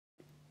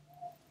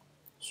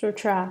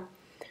Sutra.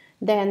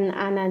 Then,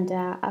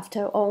 Ananda,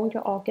 after all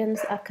your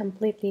organs are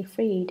completely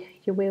freed,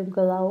 you will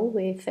glow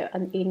with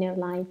an inner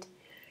light.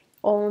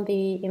 All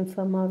the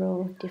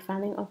ephemeral,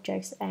 defining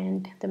objects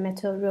and the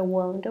material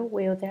world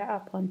will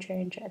thereupon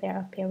change their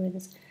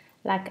appearance,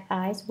 like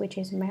ice which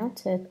is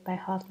melted by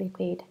hot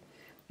liquid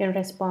in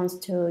response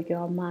to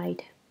your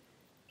mind.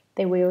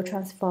 They will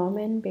transform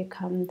and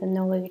become the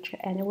knowledge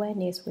and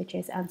awareness which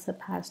is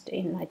unsurpassed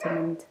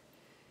enlightenment.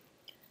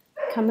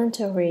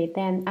 Commentary.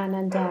 Then,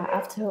 Ananda,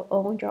 after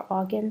all your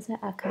organs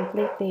are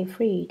completely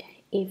freed,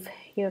 if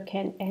you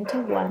can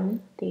enter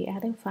one, the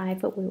other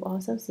five will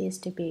also cease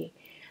to be.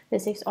 The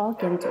six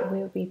organs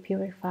will be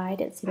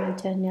purified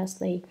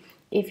simultaneously.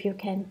 If you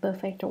can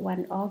perfect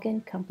one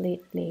organ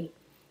completely,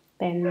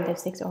 then the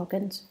six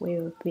organs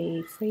will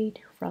be freed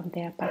from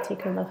their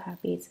particular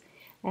habits,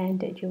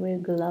 and you will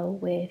glow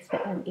with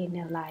an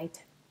inner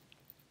light.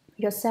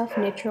 Your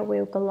self-nature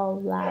will glow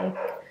like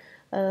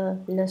a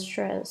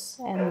lustrous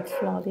and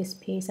flawless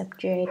piece of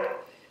jade.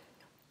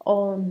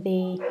 All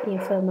the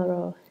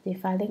ephemeral,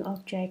 defiling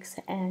objects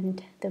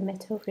and the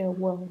material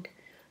world,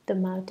 the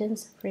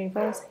mountains,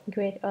 rivers,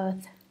 great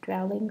earth,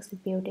 dwellings,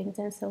 buildings,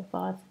 and so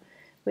forth,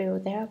 will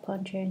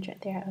thereupon change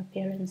their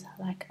appearance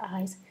like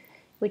ice,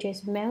 which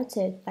is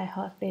melted by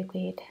hot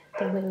liquid.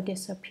 They will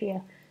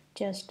disappear,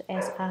 just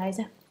as ice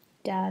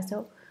does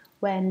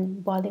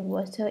when boiling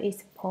water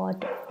is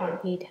poured on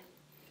it.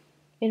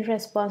 In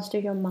response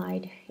to your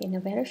mind, in a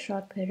very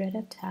short period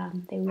of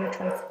time, they will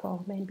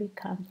transform and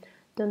become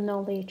the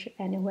knowledge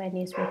and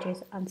awareness which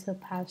is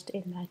unsurpassed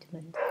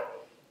enlightenment.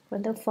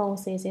 When the form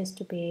ceases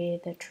to be,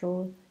 the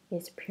truth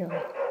is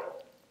pure.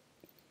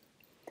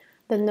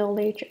 The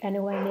knowledge and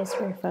awareness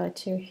referred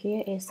to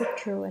here is the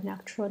true and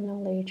actual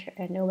knowledge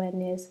and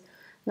awareness,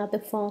 not the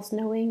false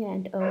knowing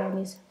and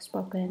awareness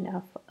spoken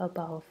of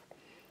above.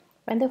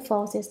 When the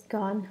false is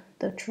gone,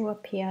 the true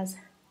appears.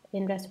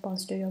 In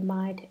response to your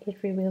mind, it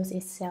reveals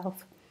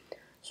itself.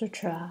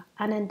 Sutra.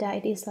 Ananda,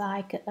 it is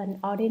like an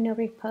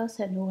ordinary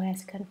person who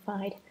has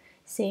confined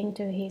seeing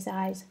to his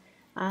eyes.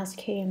 Ask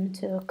him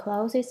to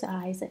close his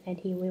eyes, and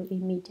he will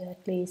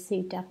immediately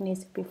see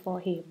darkness before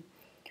him.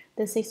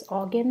 The six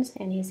organs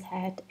and his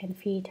head and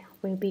feet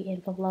will be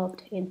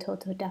enveloped in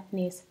total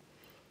darkness.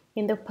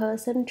 If the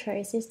person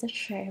traces the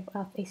shape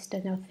of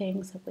external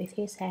things with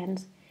his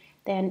hands,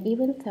 then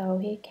even though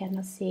he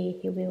cannot see,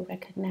 he will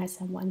recognize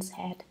someone's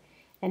head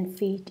and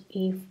feet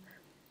if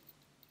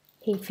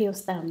he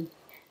feels them.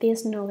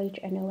 This knowledge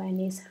and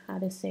awareness are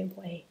the same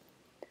way.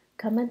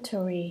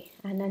 Commentary.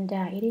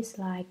 Ananda, it is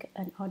like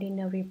an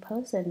ordinary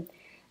person.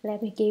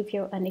 Let me give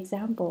you an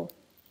example.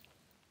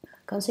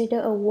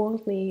 Consider a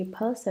worldly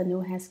person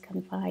who has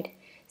confined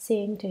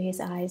seeing to his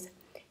eyes.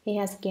 He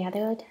has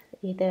gathered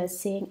the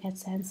seeing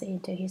essence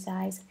into his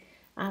eyes.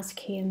 Ask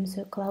him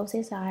to close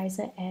his eyes,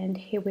 and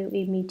he will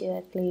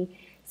immediately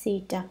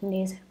see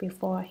darkness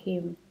before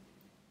him.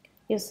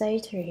 You say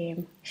to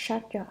him,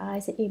 shut your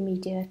eyes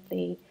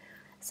immediately.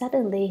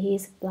 Suddenly he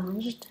is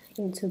plunged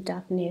into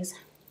darkness.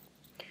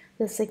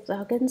 The six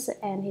organs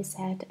and his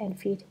head and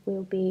feet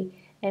will be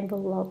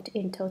enveloped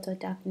in total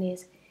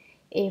darkness.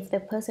 If the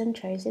person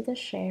traces the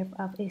shape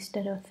of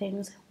external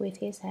things with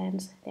his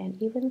hands, then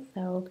even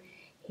though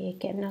he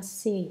cannot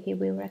see, he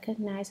will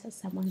recognize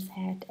someone's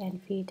head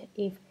and feet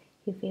if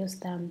he feels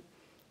them.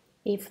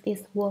 If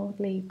this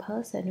worldly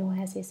person who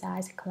has his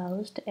eyes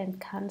closed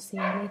and can't see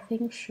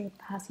anything should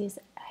pass his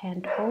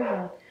hand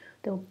over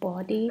the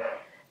body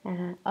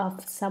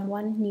of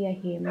someone near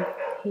him,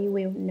 he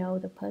will know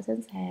the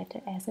person's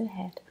head as a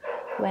head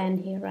when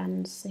he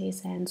runs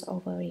his hands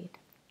over it.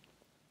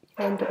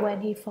 And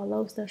when he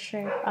follows the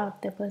shape of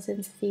the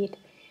person's feet,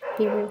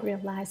 he will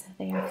realize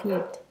their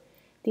feet.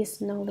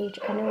 This knowledge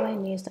and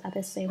awareness are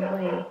the same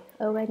way.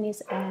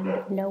 Awareness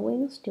and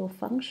knowing still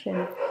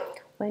function.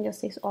 When the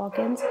six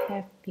organs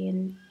have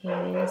been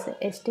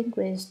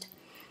extinguished,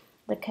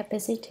 the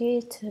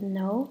capacity to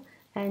know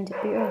and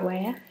be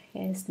aware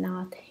is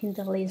not in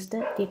the least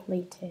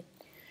depleted.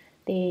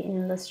 The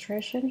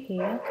illustration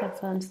here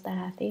confirms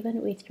that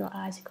even with your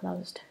eyes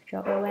closed,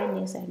 your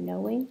awareness and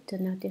knowing do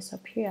not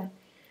disappear.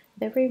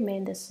 They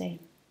remain the same.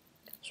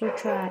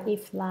 Sutra.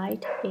 If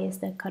light is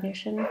the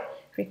condition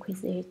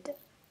requisite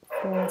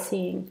for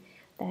seeing,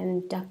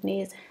 then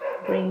darkness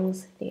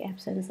brings the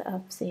absence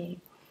of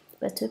seeing.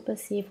 But to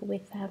perceive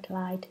without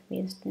light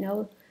means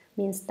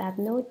that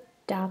no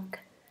dark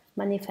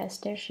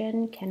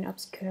manifestation can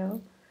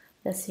obscure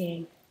the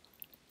seeing.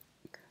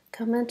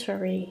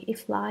 Commentary.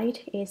 If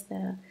light is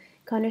the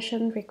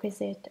condition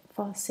requisite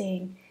for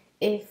seeing,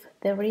 if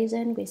the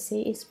reason we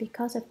see is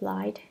because of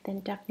light,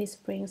 then darkness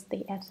brings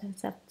the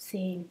absence of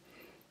seeing.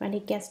 When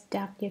it gets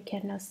dark, you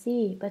cannot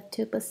see, but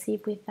to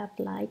perceive without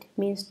light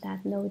means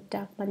that no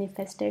dark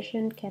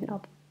manifestation can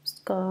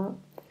obscure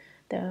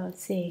the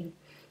seeing.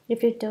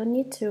 If you don't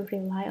need to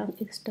rely on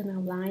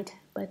external light,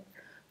 but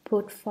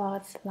put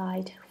forth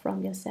light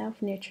from your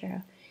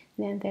self-nature,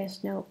 then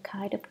there's no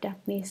kind of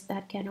darkness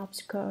that can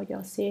obscure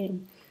your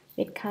seeing.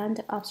 It can't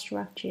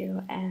obstruct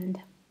you,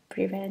 and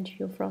prevent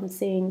you from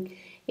seeing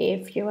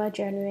if you are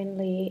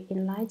genuinely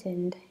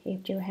enlightened,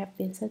 if you have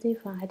been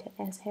certified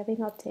as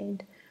having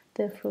obtained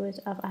the fruit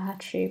of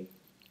hardship.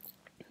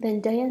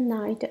 Then day and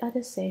night are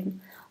the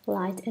same,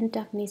 light and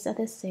darkness are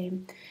the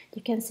same.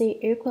 You can see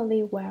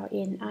equally well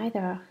in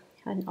either.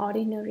 An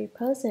ordinary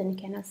person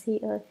cannot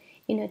see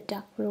in a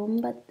dark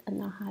room, but an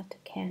arhat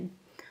can.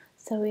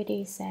 So it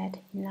is said,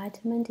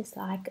 enlightenment is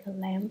like a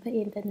lamp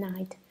in the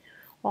night,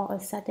 or a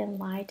sudden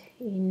light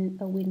in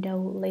a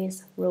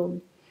windowless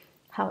room.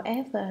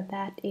 However,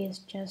 that is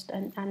just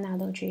an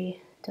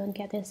analogy. Don't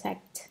get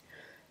exact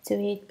to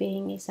it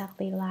being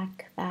exactly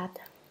like that.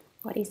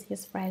 What is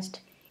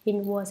expressed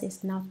in words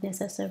is not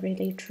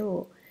necessarily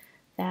true.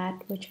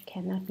 That which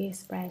cannot be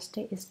expressed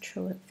is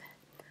truth.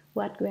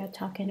 What we are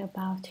talking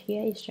about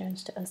here is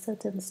just a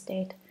certain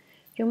state.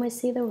 You may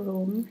see the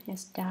room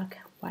as dark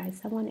while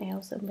someone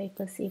else may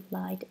perceive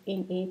light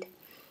in it.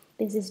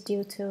 This is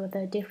due to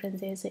the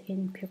differences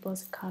in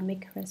people's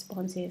karmic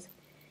responses.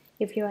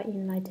 If you are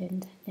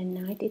enlightened, then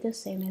night is the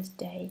same as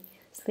day.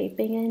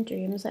 Sleeping and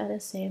dreams are the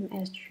same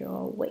as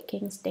your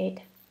waking state.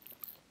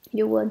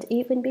 You won't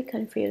even be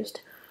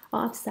confused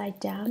or upside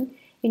down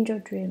in your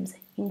dreams.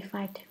 In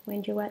fact,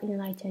 when you are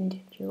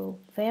enlightened, you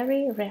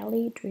very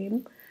rarely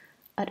dream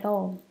at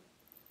all.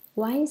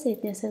 Why is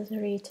it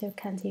necessary to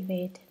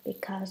cultivate?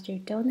 Because you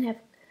don't have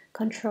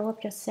control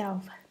of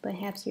yourself.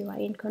 Perhaps you are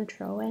in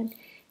control and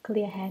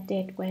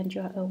clear-headed when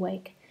you are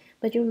awake,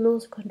 but you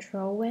lose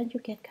control when you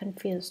get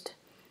confused.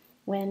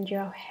 When you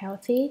are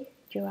healthy,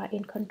 you are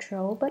in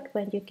control, but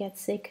when you get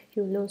sick,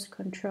 you lose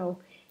control.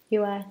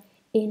 You are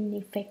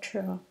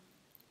ineffectual.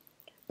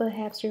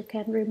 Perhaps you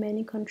can remain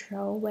in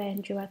control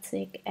when you are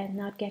sick and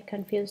not get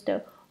confused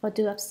or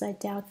do upside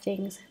down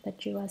things,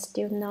 but you are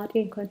still not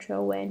in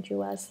control when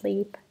you are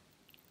asleep.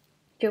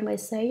 You may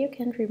say you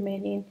can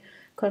remain in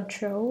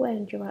control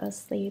when you are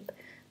asleep,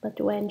 but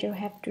when you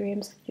have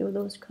dreams, you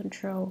lose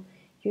control.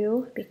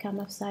 You become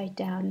upside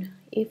down.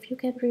 If you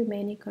can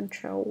remain in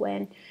control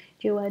when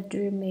you are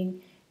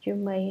dreaming, you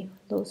may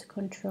lose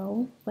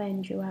control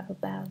when you are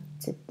about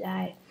to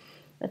die.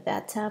 At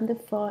that time, the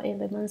four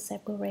elements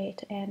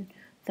separate, and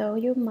though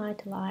you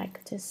might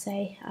like to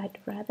say, I'd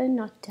rather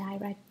not die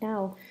right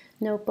now,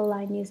 no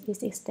blindness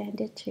is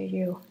extended to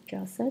you.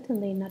 You're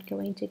certainly not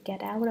going to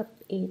get out of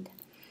it.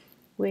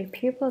 We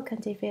people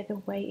cultivate the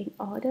way in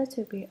order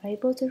to be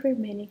able to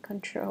remain in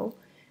control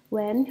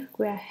when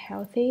we are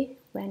healthy,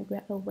 when we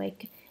are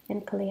awake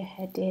and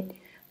clear-headed,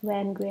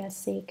 when we are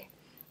sick,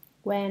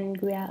 when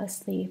we are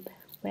asleep,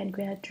 when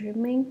we are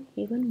dreaming,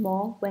 even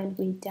more when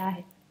we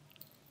die.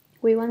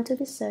 We want to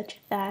be such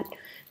that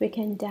we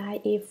can die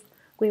if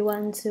we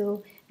want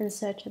to, and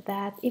such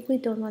that if we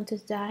don't want to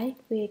die,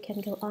 we can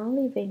go on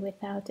living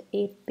without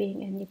it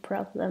being any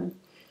problem.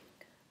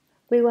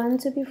 We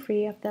want to be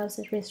free of those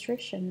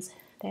restrictions,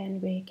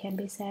 then we can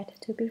be said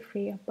to be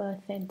free of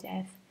birth and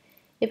death.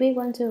 If we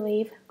want to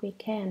live, we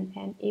can,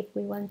 and if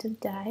we want to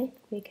die,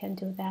 we can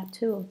do that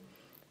too.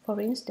 For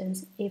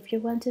instance, if you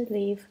want to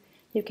live,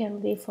 you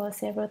can live for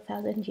several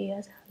thousand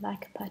years,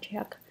 like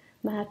Patriarch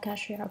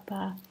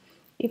Mahakashyapa.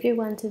 If you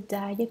want to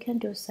die, you can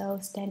do so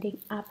standing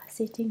up,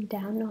 sitting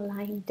down, or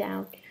lying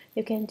down.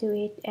 You can do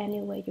it any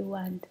way you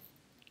want.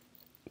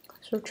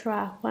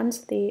 Sutra. Once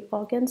the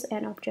organs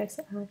and objects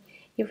are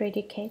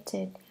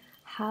eradicated,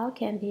 how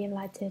can the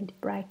enlightened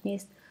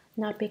brightness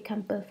not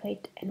become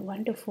perfect and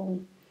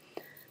wonderful?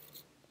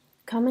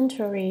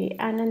 Commentary.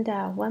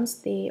 Ananda. Once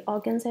the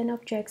organs and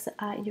objects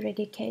are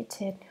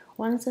eradicated,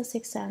 once the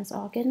six sense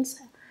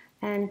organs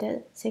and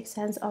the six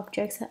sense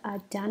objects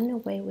are done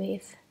away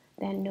with,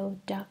 then no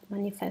dark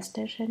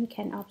manifestation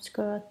can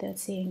obscure the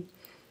seeing.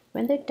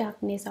 When the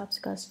darkness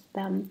obscures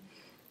them,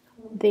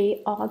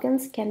 the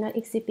organs cannot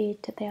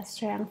exhibit their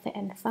strength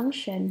and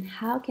function.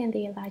 How can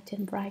the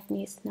enlightened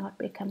brightness not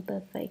become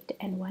perfect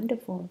and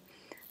wonderful?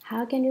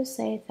 How can you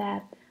say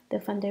that the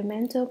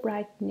fundamental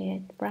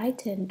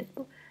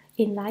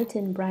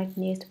enlightened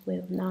brightness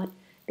will not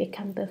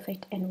become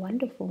perfect and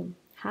wonderful?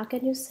 How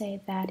can you say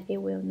that it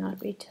will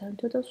not return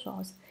to the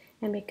source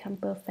and become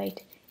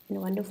perfect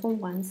and wonderful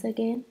once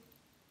again?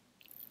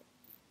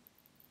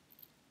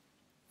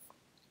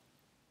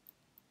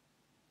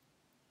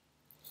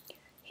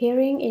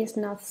 Hearing is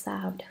not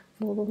sound.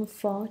 Volume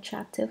 4,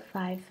 Chapter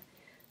 5.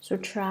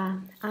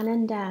 Sutra.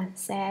 Ananda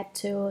said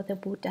to the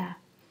Buddha,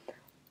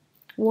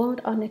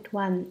 World Honored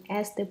One,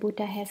 as the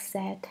Buddha has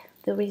said,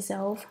 the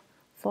resolve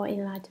for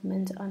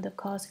enlightenment on the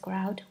coarse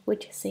ground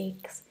which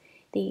seeks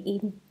the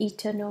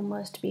eternal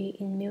must be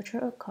in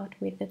mutual accord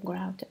with the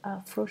ground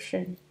of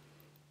fruition.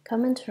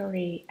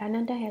 Commentary.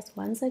 Ananda has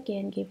once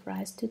again given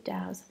rise to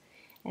doubts,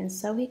 and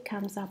so he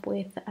comes up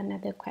with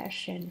another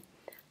question.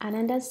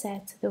 Ananda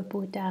said to the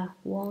Buddha,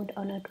 World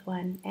Honored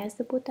One, as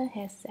the Buddha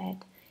has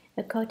said,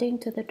 according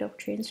to the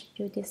doctrines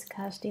you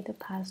discussed in the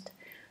past,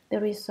 the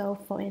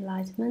resolve for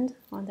enlightenment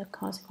on the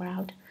coarse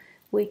ground,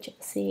 which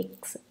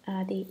seeks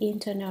the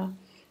internal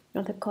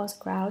on the coarse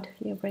ground,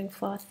 you bring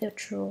forth the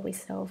true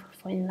resolve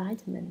for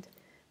enlightenment,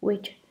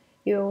 which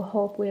you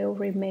hope will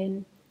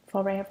remain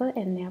forever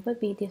and never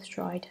be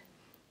destroyed.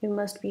 It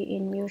must be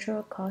in mutual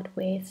accord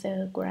with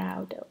the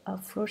ground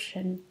of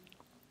fruition.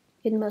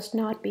 It must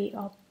not be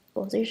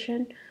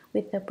opposition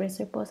with the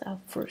principles of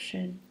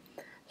fruition.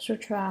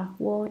 Sutra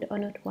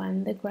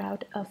 1.1 The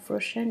ground of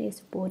fruition is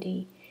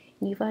Bodhi,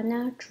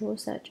 Nirvana, true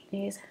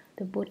suchness,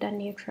 the Buddha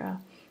nature,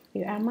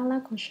 the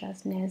Amala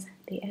consciousness,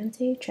 the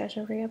empty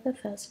treasury of the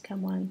first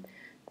come one,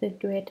 the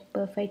great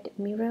perfect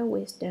mirror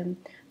wisdom.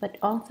 But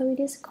although it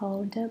is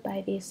called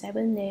by these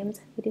seven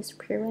names, it is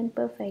pure and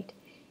perfect.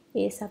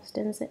 Its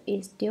substance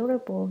is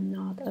durable,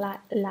 not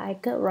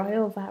like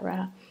royal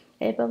vara,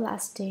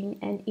 everlasting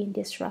and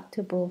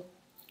indestructible.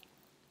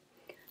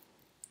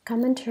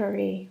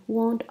 Commentary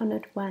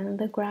 1.1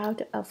 The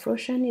ground of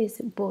fruition is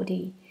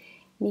Bodhi,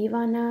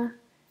 Nirvana,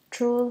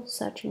 true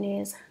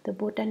suchness, the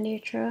Buddha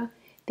nature,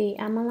 the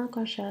Amala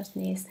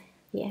consciousness,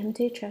 the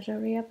empty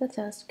treasury of the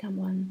first come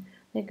one,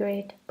 the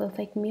great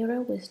perfect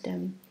mirror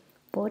wisdom.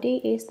 Bodhi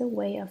is the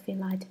way of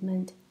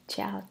enlightenment,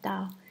 Jiao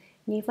Dao.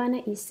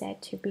 Nirvana is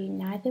said to be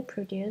neither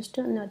produced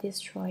nor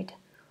destroyed,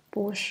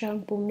 Bu Sheng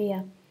Bu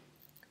Mie.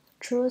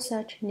 True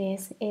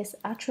suchness is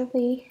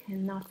utterly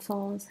and not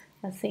false,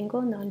 a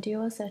single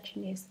non-dual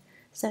suchness.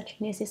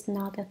 Suchness is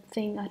not a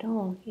thing at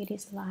all, it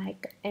is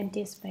like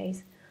empty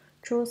space.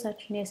 True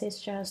suchness is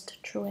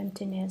just true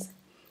emptiness.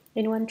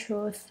 In one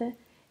truth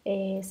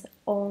is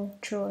all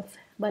truth,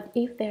 but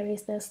if there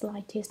is the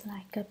slightest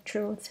lack of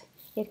truth,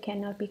 it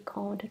cannot be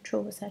called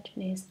true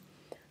suchness.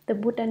 The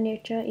Buddha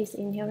nature is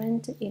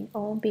inherent in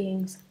all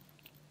beings.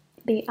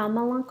 The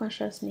Amala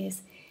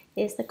consciousness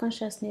is the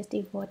consciousness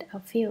devoid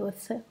of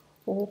filth,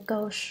 or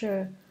Gao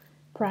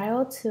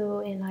prior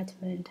to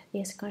enlightenment.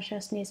 This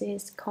consciousness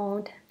is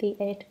called the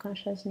eighth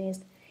consciousness,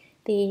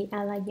 the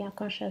Alaya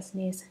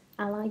consciousness.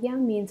 Alaya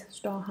means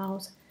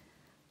storehouse.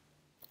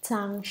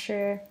 Zhang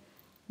Shi,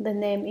 the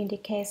name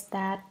indicates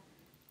that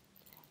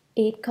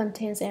it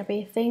contains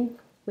everything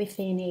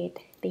within it.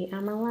 The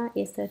Amala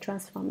is the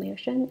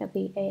transformation of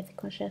the eighth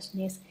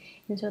consciousness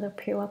into the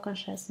pure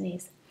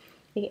consciousness.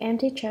 The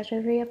empty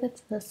treasury of the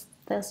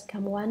thus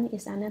come one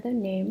is another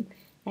name,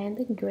 and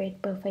the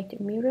great perfect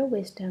mirror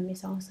wisdom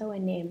is also a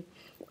name.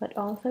 But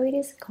although it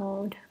is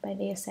called by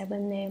these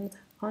seven names,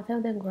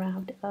 although the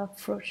ground of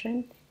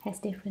fruition has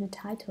different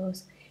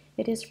titles,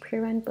 it is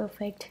pure and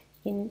perfect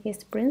in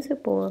its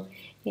principle,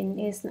 in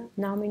its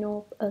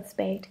nominal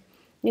aspect.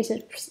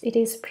 It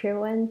is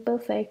pure and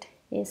perfect.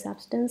 Its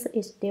substance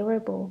is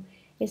durable.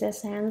 Its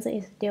essence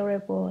is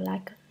durable,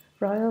 like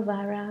royal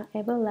vara,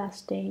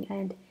 everlasting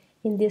and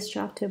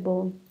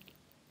indestructible.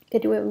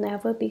 It will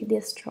never be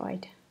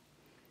destroyed.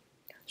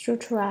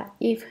 Sutra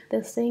If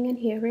the seeing and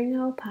hearing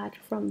are apart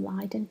from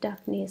light and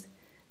darkness,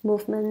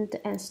 movement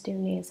and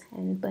stillness,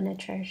 and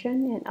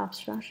penetration and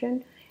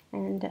obstruction,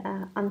 and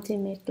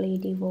ultimately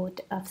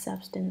devoid of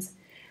substance,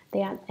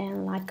 they are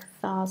then like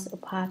thoughts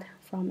apart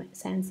from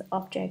sense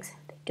objects.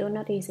 They do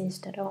not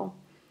exist at all.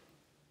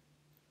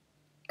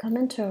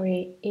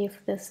 Commentary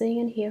If the seeing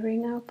and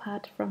hearing are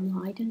apart from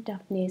light and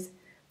darkness,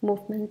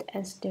 movement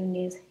and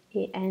stillness,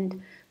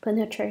 and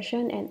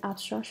penetration and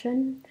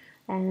obstruction,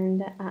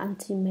 and are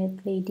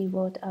ultimately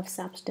devoid of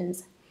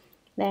substance,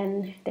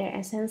 then their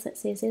essence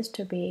ceases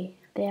to be.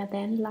 They are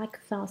then like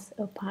thoughts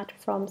apart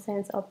from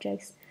sense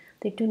objects.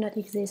 They do not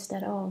exist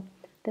at all.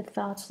 The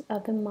thoughts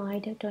of the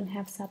mind don't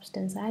have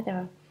substance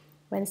either.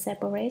 When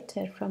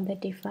separated from the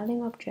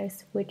defiling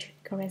objects which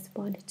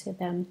correspond to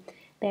them,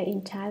 they are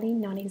entirely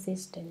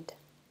non-existent.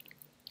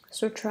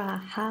 Sutra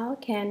How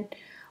can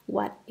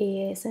what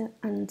is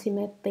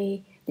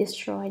ultimately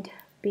destroyed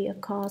be a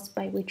cause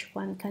by which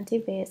one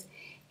cultivates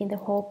in the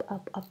hope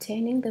of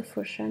obtaining the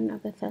fruition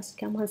of the first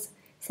come's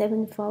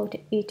sevenfold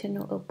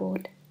eternal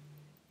abode?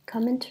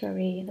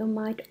 Commentary The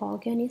mind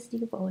organ is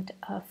devoid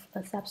of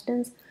a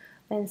substance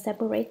when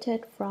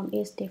separated from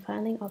its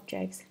defiling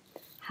objects.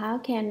 How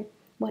can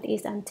what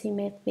is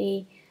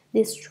ultimately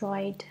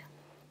destroyed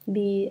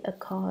be a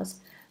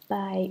cause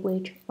by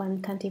which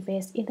one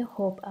cultivates in the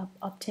hope of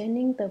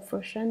obtaining the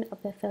fruition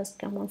of the first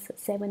come's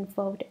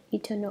sevenfold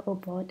eternal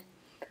abode?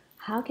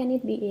 How can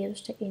it be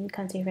used in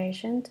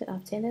cultivation to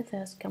obtain the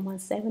first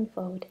come's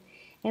sevenfold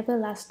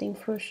everlasting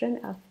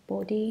fruition of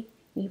Bodhi,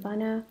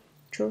 Nirvana,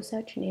 true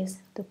suchness,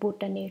 the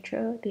Buddha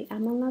nature, the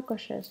Amala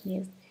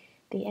consciousness,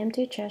 the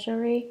empty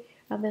treasury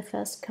of the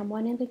first come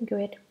one, and the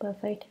great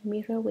perfect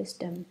mirror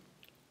wisdom?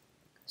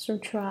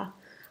 Sutra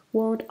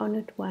World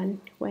Honored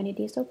One, when it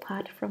is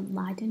apart from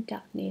light and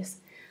darkness,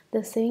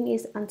 the thing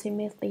is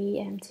ultimately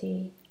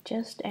empty,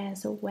 just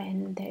as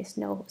when there is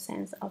no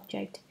sense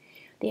object,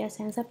 the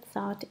essence of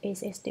thought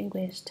is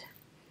extinguished.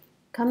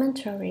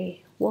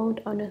 Commentary World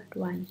Honored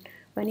One,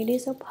 when it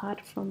is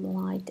apart from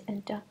light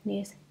and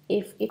darkness,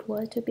 if it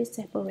were to be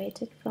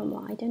separated from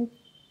light and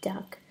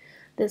dark,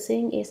 the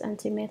thing is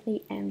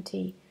ultimately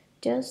empty,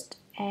 just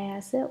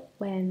as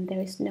when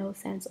there is no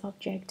sense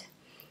object.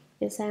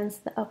 The sense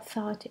of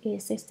thought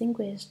is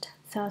extinguished,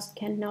 thoughts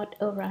cannot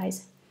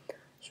arise.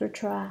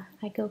 Sutra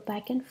I go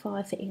back and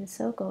forth in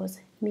circles,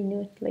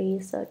 minutely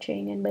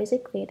searching, and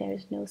basically there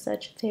is no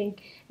such thing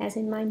as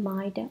in my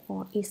mind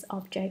or its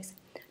objects.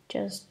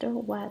 just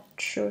what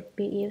should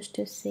be used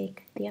to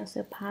seek the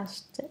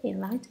unsurpassed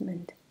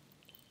enlightenment.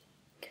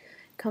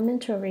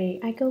 Commentary.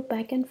 I go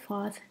back and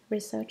forth,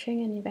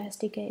 researching and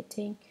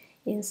investigating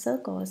in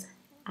circles.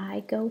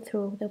 I go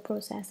through the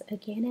process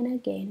again and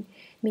again,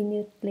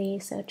 minutely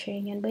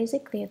searching, and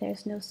basically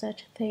there's no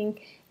such thing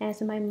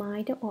as my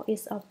mind or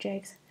its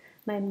objects.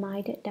 My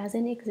mind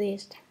doesn't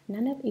exist.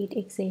 None of it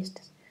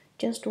exists.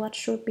 Just what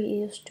should be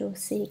used to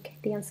seek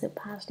the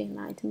unsurpassed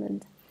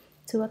enlightenment,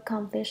 to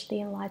accomplish the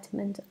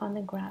enlightenment on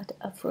the ground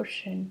of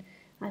fruition.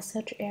 I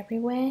search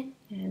everywhere,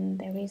 and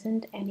there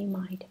isn't any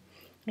mind.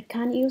 I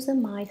can't use a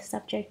mind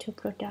subject to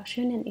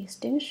production and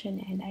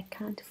extinction, and I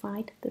can't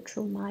find the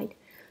true mind.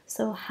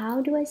 So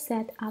how do I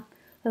set up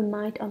a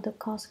mind on the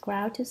course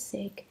ground to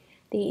seek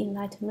the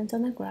enlightenment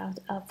on the ground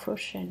of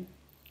fruition?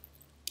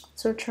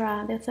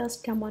 Sutra, the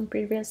first one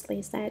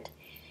previously said,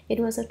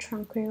 it was a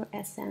tranquil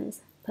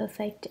essence,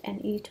 perfect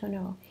and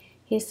eternal.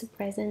 His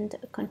present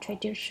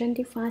contradiction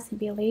defies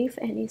belief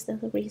and is the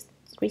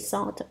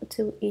result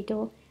to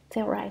idle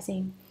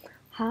theorizing.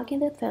 How can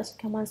the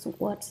first one's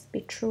words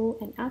be true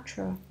and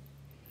actual?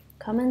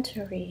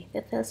 Commentary.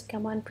 The first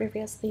one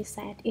previously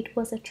said it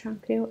was a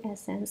tranquil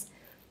essence,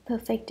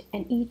 perfect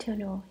and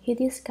eternal. He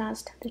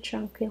discussed the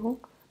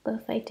tranquil,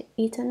 perfect,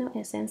 eternal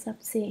essence of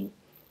seeing.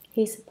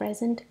 His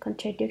present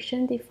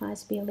contradiction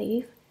defies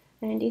belief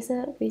and is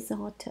a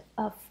result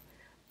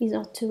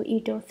to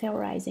idle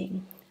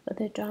theorizing. But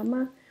the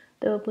Dharma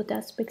the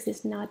Buddha speaks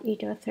is not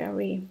idle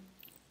theory.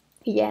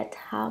 Yet,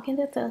 how can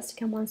the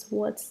first one's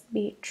words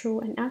be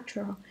true and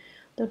actual?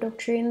 The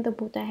doctrine the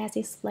Buddha has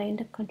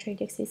explained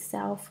contradicts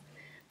itself.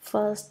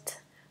 First,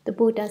 the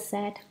Buddha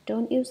said,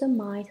 don't use a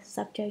mind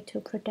subject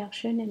to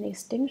production and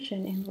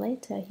extinction, and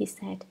later he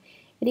said,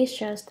 it is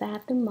just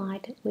that the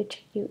mind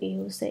which you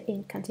use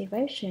in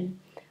cultivation.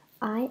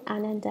 I,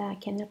 Ananda,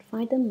 cannot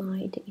find the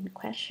mind in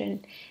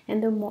question,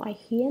 and the more I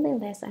hear, the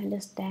less I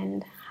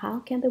understand. How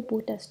can the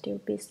Buddha still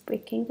be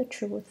speaking the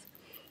truth?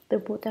 The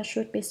Buddha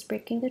should be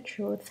speaking the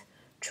truth,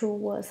 true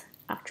words,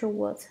 actual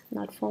words,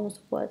 not false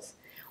words.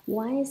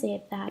 Why is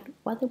it that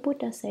what the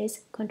Buddha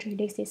says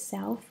contradicts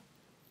itself?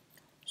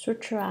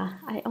 Sutra.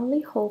 I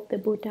only hope the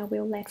Buddha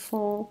will let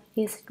fall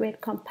his great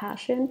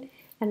compassion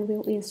and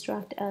will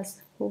instruct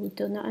us who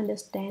do not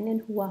understand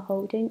and who are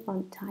holding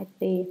on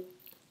tightly.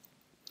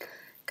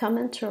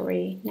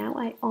 Commentary. Now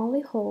I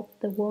only hope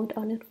the world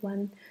honored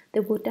one,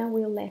 the Buddha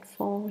will let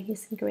fall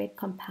his great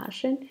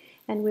compassion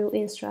and will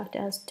instruct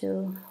us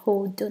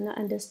who do not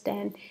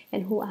understand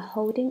and who are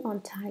holding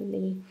on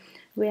tightly.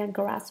 We are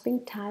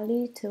grasping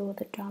tightly to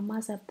the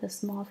dramas of the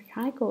small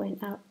vehicle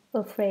and are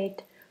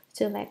afraid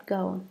to let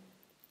go.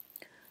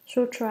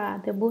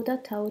 Sutra. The Buddha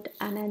told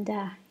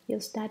Ananda, you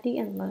study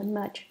and learn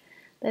much,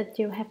 but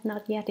you have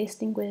not yet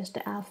distinguished the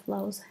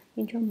outflows.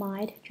 In your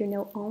mind, you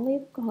know only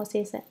the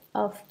causes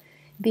of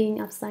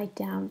being upside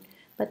down,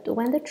 but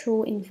when the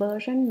true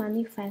inversion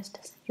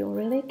manifests, you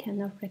really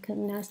cannot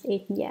recognize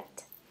it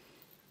yet.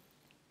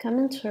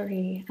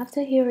 Commentary.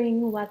 After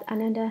hearing what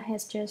Ananda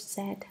has just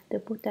said, the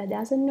Buddha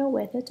doesn't know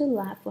whether to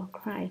laugh or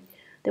cry.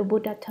 The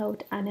Buddha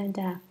told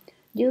Ananda,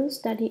 you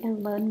study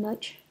and learn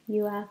much,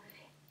 you are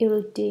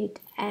erudite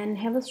and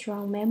have a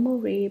strong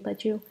memory,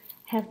 but you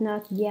have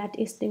not yet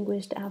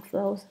extinguished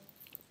outflows.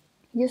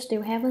 You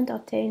still haven't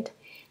obtained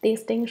the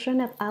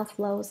extinction of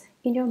outflows.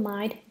 In your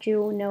mind,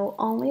 you know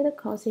only the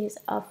causes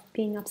of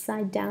being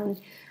upside down,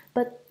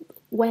 but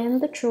when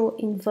the true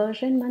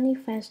inversion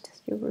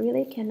manifests, you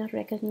really cannot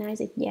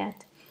recognize it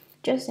yet.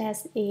 Just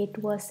as it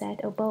was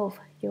said above,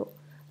 you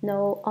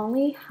know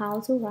only how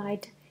to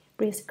write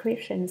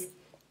prescriptions.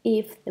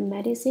 If the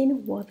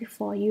medicine were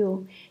before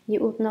you,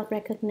 you would not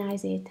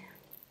recognize it.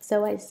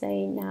 So I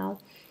say now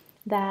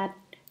that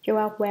you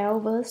are well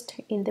versed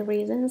in the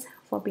reasons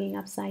for being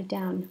upside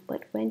down,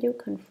 but when you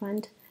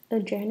confront a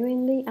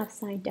genuinely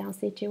upside down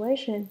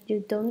situation,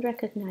 you don't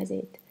recognize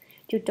it.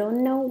 You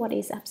don't know what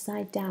is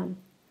upside down.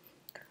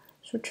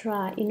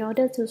 Sutra. In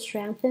order to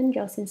strengthen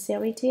your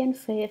sincerity and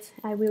faith,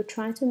 I will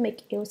try to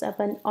make use of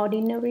an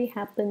ordinary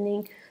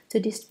happening to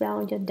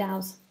dispel your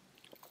doubts.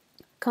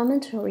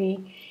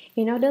 Commentary.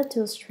 In order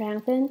to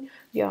strengthen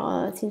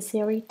your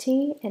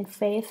sincerity and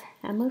faith,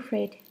 I'm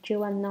afraid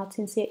you are not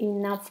sincere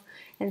enough,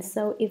 and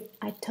so if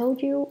I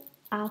told you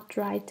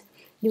outright,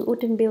 you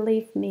wouldn't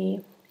believe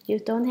me. You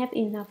don't have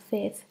enough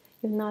faith.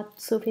 You're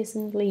not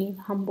sufficiently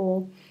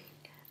humble.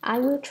 I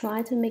will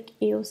try to make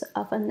use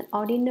of an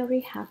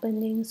ordinary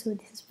happening to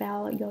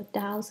dispel your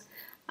doubts.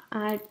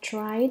 I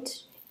tried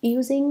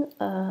using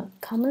a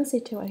common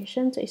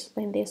situation to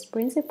explain this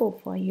principle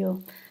for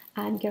you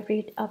and get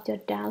rid of your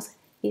doubts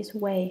this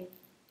way.